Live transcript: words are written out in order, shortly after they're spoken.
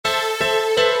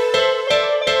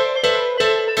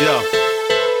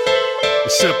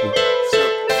simple.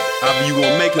 Either you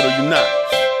gonna make it or you not.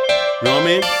 You know what I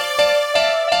mean?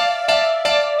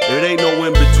 It ain't no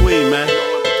in between, man.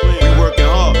 We working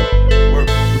hard.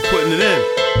 We putting it in.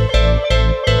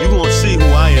 You gonna see who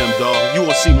I am, dog. You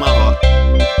gonna see my heart.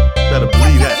 Better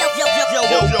believe that.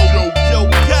 Yo,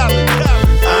 Khaled.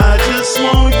 I just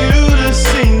want you to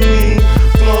see me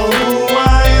for who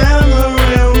I am, the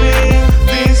real me.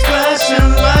 These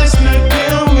flashing lights could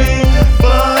kill me,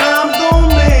 but I'm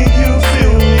gonna make you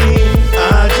feel me.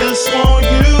 I just want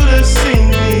you to see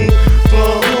me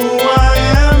for who I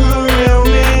am, the real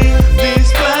me.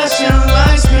 These flashing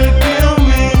lights could kill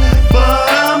me, but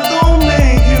I'm gonna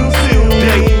make you feel me.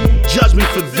 They judge me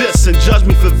for this and judge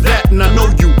me for that, and I know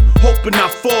you hoping I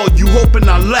fall, you hoping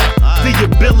I lack the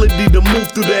ability to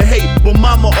move through the hate. But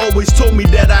mama always told me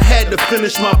that I had to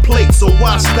finish my plate, so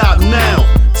why stop now?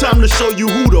 Time to show you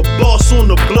who the boss on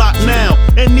the block now.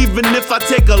 And even if I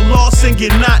take a loss and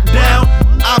get knocked down,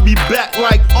 I'll be back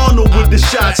like Arnold with the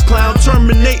shots, clown.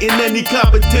 Terminating any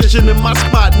competition in my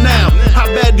spot now. How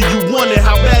bad do you want it?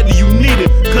 How bad do you need it?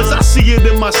 Cause I see it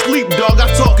in my sleep, dog. I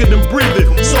talk it and breathe it.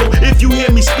 So if you hear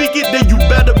me speak it, then you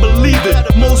better believe it.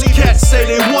 Most cats say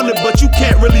they want it, but you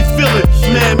can't really feel it.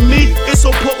 Man, me, it's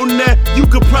so potent that you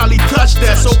could probably touch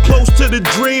that. So close to the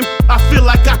dream, I feel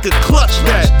like I could clutch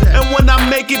that. And when I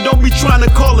make it, don't be trying to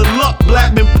call it luck.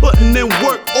 Black been putting in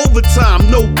work, overtime,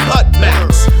 no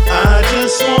cutbacks. I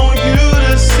just want you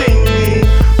to see me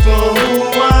for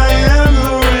who I am,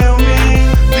 the real me.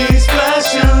 These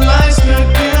flashing lights could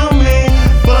kill me,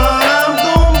 but I'm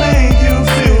gonna make you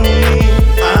feel me.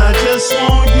 I just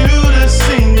want you to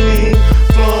see me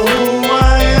for who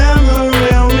I am, the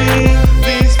real me.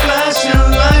 These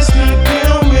flashing lights could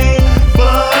kill me,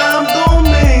 but I'm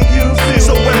gonna make you feel me.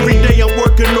 So every day I'm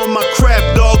working on my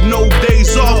craft, dog, no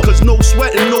days off. Cause no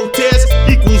sweat and no tears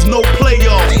equals no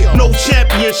playoff, no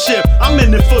championship. I'm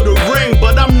in it for the ring,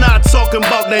 but I'm not talking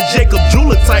about that Jacob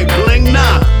Jeweler type bling.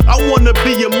 Nah, I wanna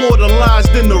be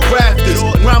immortalized in the rafters.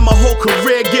 Grind my whole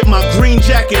career, get my green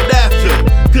jacket after.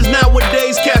 Cause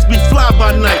nowadays cats be fly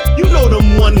by night. You know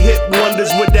them one hit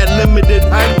wonders with that limited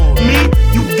hype. Me,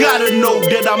 you gotta know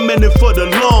that I'm in it for the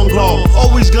long haul.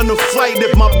 Always gonna fight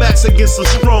if my back's against a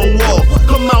strong wall.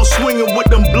 Come out swinging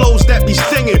with them blows that be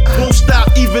stinging. Won't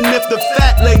stop even if the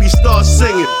fat lady starts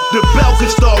singing. The bell can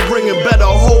start ringing, better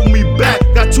hold me back.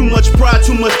 Got too much pride,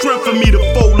 too much strength for me to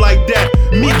fold like that.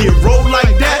 Me get rolled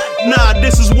like that? Nah,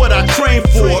 this is what I train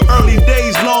for. Early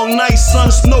days, long nights,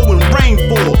 sun, snow, and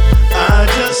rainfall. I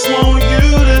just want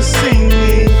you to see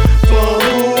me for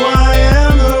who I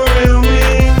am, the real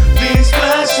me. These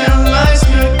flashing lights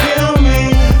could kill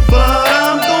me, but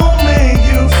I'm gonna make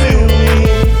you feel me.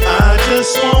 I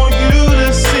just want you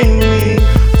to see me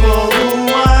for who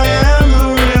I am, the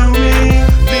real me.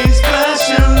 These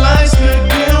flashing lights could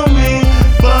kill me,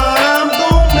 but I'm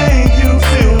gonna make you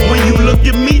feel me. When you look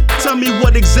at me, tell me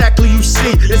what exactly you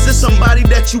see. Is this somebody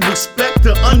that you expect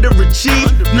to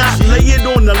underachieve? Not lay it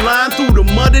on the line through the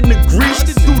mud and the grease,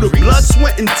 through the blood,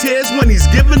 sweat, and tears when he's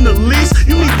giving the least.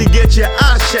 You need to get your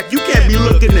eyes checked. You can't be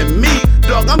looking at me,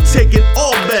 dog. I'm taking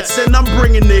all bets and I'm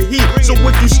bringing the heat. So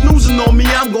if you snoozing on me,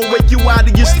 I'm gonna wake you out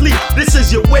of your sleep. This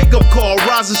is your wake-up call.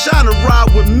 Rise and shine and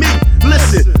ride with me.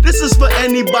 Listen, this is for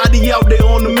anybody out there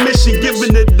on a mission,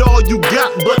 giving it all you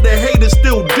got, but the haters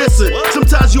still dissing.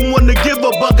 Sometimes you wanna give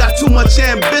up, but got too much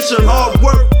ambition. Hard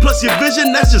work plus your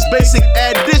vision, that's just basic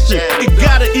addition. It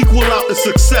gotta equal out the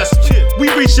success.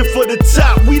 We reaching for the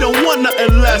top, we don't want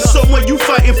nothing less. So when you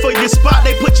fighting for your spot,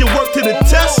 they put your work to the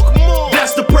test.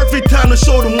 That's the perfect time to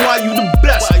show them why you the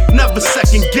best. Never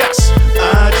second guess.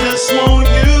 I just want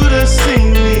you to see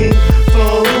me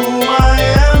for